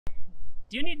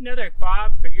Do you need another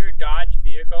fob for your Dodge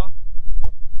vehicle?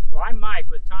 Well, I'm Mike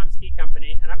with Tom's Key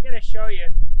Company, and I'm going to show you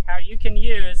how you can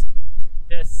use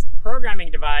this programming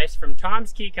device from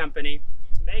Tom's Key Company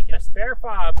to make a spare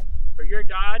fob for your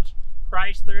Dodge,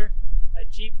 Chrysler,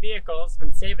 Jeep vehicles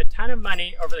and save a ton of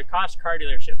money over the cost car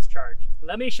dealerships charge.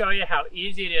 Let me show you how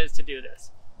easy it is to do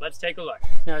this. Let's take a look.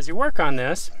 Now, as you work on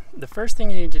this, the first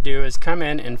thing you need to do is come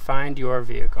in and find your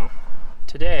vehicle.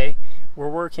 Today, we're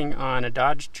working on a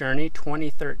Dodge Journey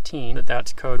 2013.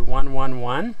 That's code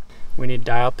 111. We need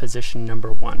dial position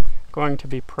number 1. Going to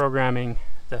be programming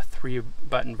the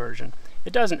 3-button version.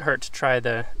 It doesn't hurt to try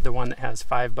the one that has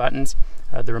 5 buttons.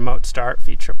 The remote start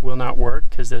feature will not work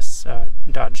because this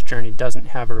Dodge Journey doesn't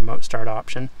have a remote start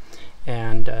option,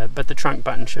 but the trunk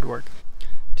button should work.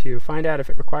 To find out if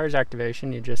it requires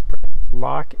activation, you just press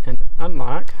lock and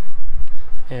unlock,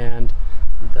 and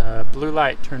the blue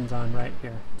light turns on right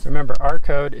here. Remember, our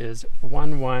code is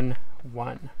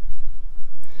 111.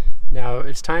 Now,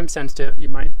 it's time sensitive. You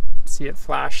might see it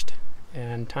flashed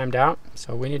and timed out,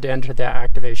 so we need to enter that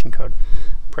activation code.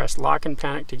 Press lock and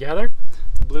panic together.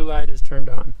 The blue light is turned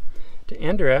on. To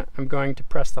enter it, I'm going to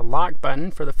press the lock button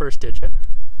for the first digit,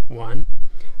 1.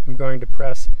 I'm going to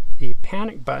press the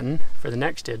panic button for the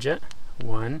next digit,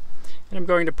 1. And I'm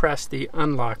going to press the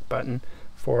unlock button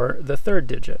for the third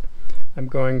digit. I'm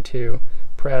going to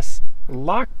press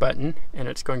lock button and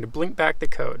it's going to blink back the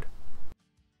code.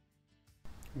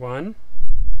 1,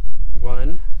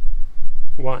 1,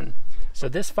 1. So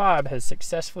this fob has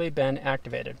successfully been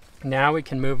activated. Now we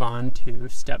can move on to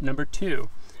step number 2,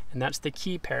 and that's the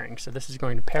key pairing. So this is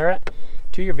going to pair it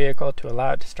to your vehicle to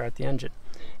allow it to start the engine.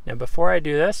 Now, before I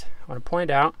do this, I want to point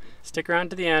out, stick around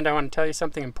to the end, I want to tell you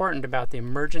something important about the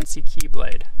emergency key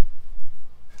blade.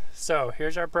 So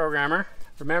here's our programmer.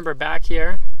 Remember, back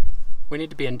here, we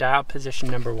need to be in dial position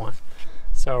number 1.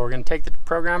 So we're going to take the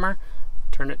programmer,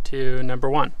 turn it to number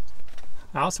 1.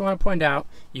 I also want to point out,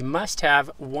 you must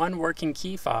have one working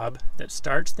key fob that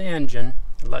starts the engine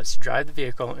and lets you drive the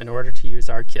vehicle in order to use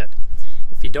our kit.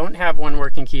 If you don't have one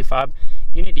working key fob,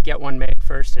 you need to get one made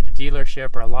first at a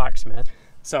dealership or a locksmith.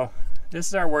 So this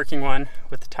is our working one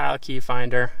with the tile key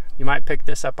finder. You might pick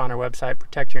this up on our website.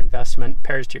 Protect your investment,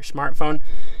 pairs to your smartphone,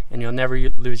 and you'll never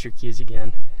lose your keys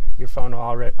again. Your phone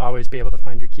will always be able to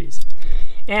find your keys.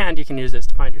 And you can use this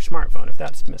to find your smartphone if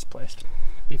that's misplaced.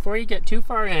 Before you get too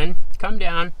far in, come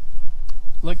down,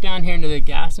 look down here into the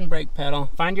gas and brake pedal,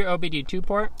 find your OBD2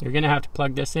 port. You're going to have to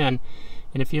plug this in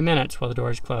a few minutes while the door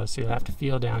is closed, so you'll have to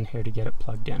feel down here to get it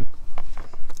plugged in.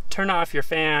 Turn off your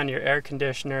fan, your air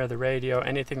conditioner, the radio,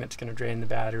 anything that's going to drain the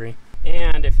battery.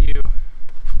 And if you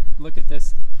look at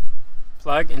this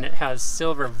plug and it has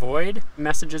silver void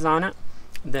messages on it,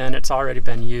 then it's already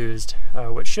been used,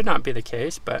 which should not be the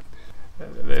case, but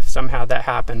if somehow that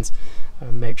happens,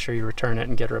 make sure you return it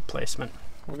and get a replacement.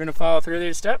 We're going to follow through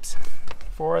these steps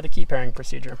for the key pairing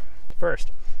procedure. First,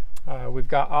 we've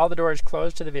got all the doors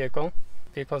closed to the vehicle.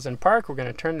 Vehicle's in park. We're going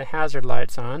to turn the hazard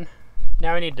lights on.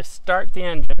 Now we need to start the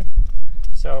engine.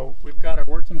 So we've got our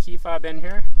working key fob in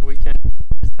here. We can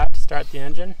use that to start the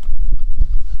engine.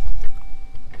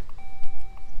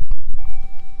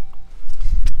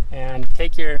 And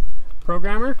take your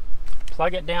programmer,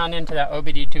 plug it down into that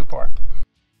OBD2 port.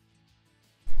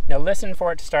 Now listen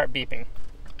for it to start beeping.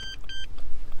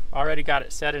 Already got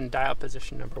it set in dial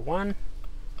position number 1.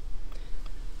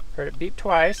 Heard it beep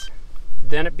twice,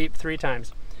 then it beeped 3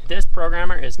 times. This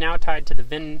programmer is now tied to the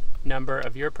VIN number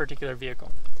of your particular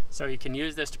vehicle. So you can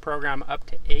use this to program up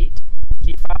to 8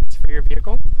 key fobs for your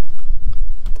vehicle.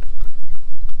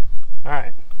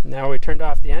 Alright, now we turned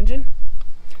off the engine.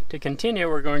 To continue,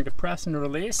 we're going to press and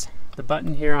release the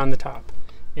button here on the top,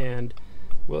 and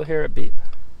we'll hear it beep.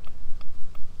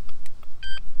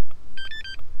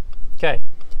 Okay,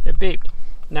 it beeped.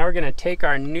 Now we're going to take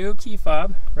our new key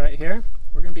fob right here.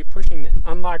 We're going to be pushing the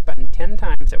unlock button 10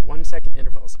 times at 1-second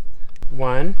intervals.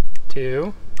 1,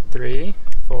 2, 3,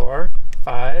 4,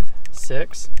 5,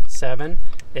 6, 7,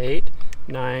 8,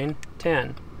 9,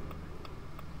 10.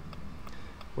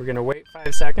 We're going to wait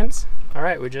 5 seconds. All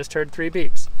right, we just heard 3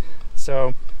 beeps.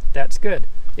 So that's good.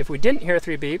 If we didn't hear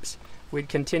 3 beeps, we'd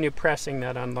continue pressing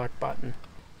that unlock button.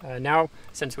 Now,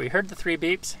 since we heard the 3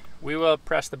 beeps, we will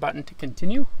press the button to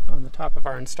continue on the top of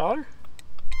our installer.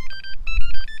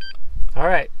 All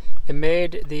right, it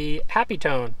made the happy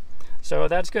tone, so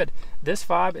that's good. This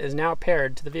fob is now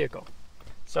paired to the vehicle.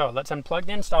 So let's unplug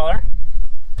the installer.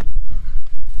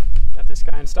 Got this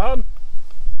guy installed.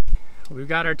 We've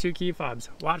got our 2 key fobs.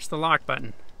 Watch the lock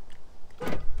button.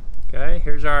 Okay,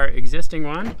 here's our existing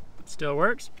one. It still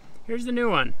works. Here's the new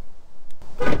one.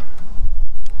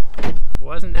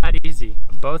 Wasn't that easy?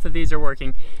 Both of these are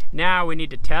working. Now we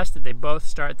need to test that they both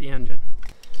start the engine.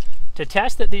 To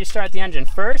test that these start the engine,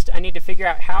 first I need to figure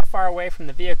out how far away from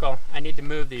the vehicle I need to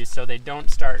move these so they don't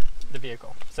start the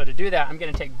vehicle. So to do that, I'm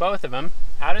going to take both of them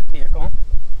out of the vehicle,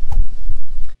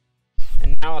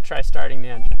 and now I'll try starting the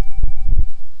engine.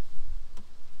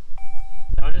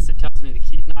 Notice it tells me the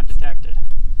key is not detected.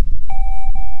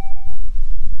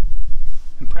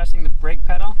 I'm pressing the brake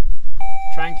pedal,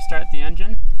 trying to start the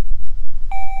engine.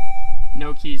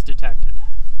 No keys detected.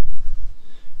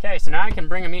 Okay, so now I can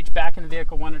bring them each back in the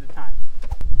vehicle one at a time.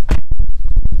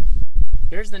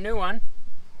 Here's the new one.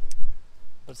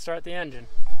 Let's start the engine.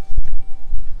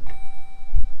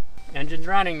 Engine's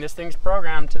running. This thing's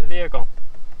programmed to the vehicle.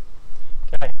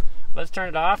 Okay, let's turn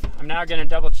it off. I'm now going to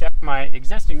double check my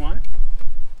existing one.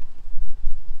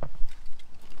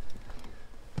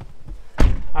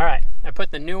 Alright, I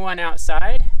put the new one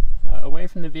outside, away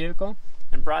from the vehicle,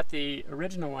 and brought the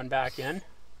original one back in.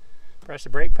 Press the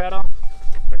brake pedal,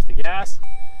 push the gas,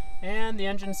 and the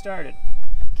engine started.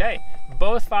 Okay,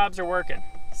 both fobs are working,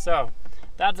 so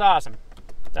that's awesome.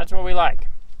 That's what we like.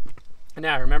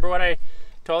 Now, remember what I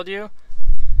told you?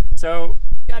 So,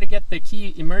 you got to get the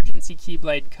emergency key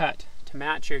blade cut to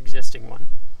match your existing one.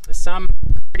 Some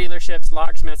car dealerships,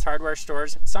 locksmiths, hardware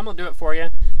stores, some will do it for you.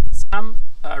 Some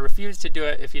refuse to do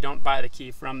it if you don't buy the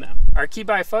key from them. Our key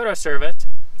by photo service,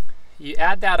 you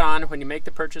add that on when you make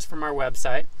the purchase from our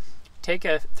website. Take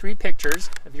 3 pictures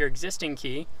of your existing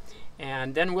key,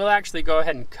 and then we'll actually go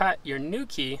ahead and cut your new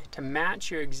key to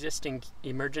match your existing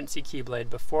emergency key blade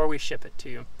before we ship it to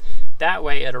you. That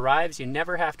way it arrives, you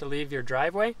never have to leave your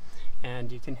driveway,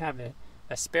 and you can have a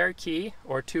spare key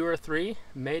or 2 or 3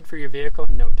 made for your vehicle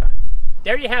in no time.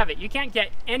 There you have it. You can't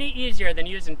get any easier than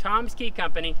using Tom's Key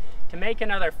Company to make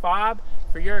another fob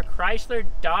for your Chrysler,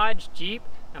 Dodge, Jeep,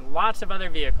 and lots of other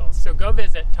vehicles. So go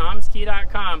visit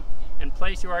tomskey.com and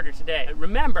place your order today.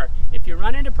 Remember, if you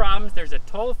run into problems, there's a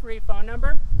toll-free phone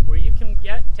number where you can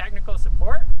get technical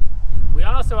support. We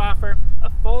also offer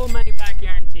a full money-back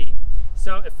guarantee.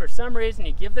 So if for some reason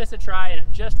you give this a try and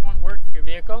it just won't work for your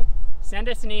vehicle, send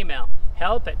us an email,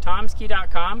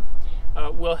 help@tomskey.com.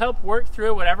 We'll help work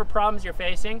through whatever problems you're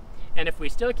facing, and if we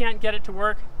still can't get it to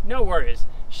work, no worries.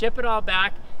 Ship it all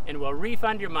back and we'll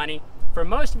refund your money. For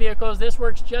most vehicles, this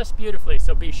works just beautifully,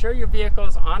 so be sure your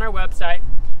vehicle's on our website,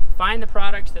 find the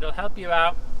products that'll help you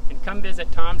out, and come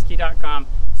visit tomskey.com.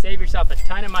 Save yourself a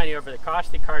ton of money over the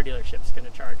cost the car dealership's going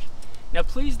to charge. Now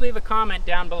please leave a comment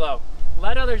down below.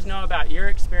 Let others know about your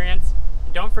experience.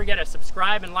 Don't forget to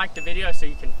subscribe and like the video so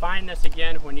you can find this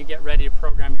again when you get ready to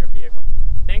program your vehicle.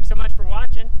 Thanks so much for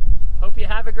watching. Hope you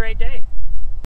have a great day.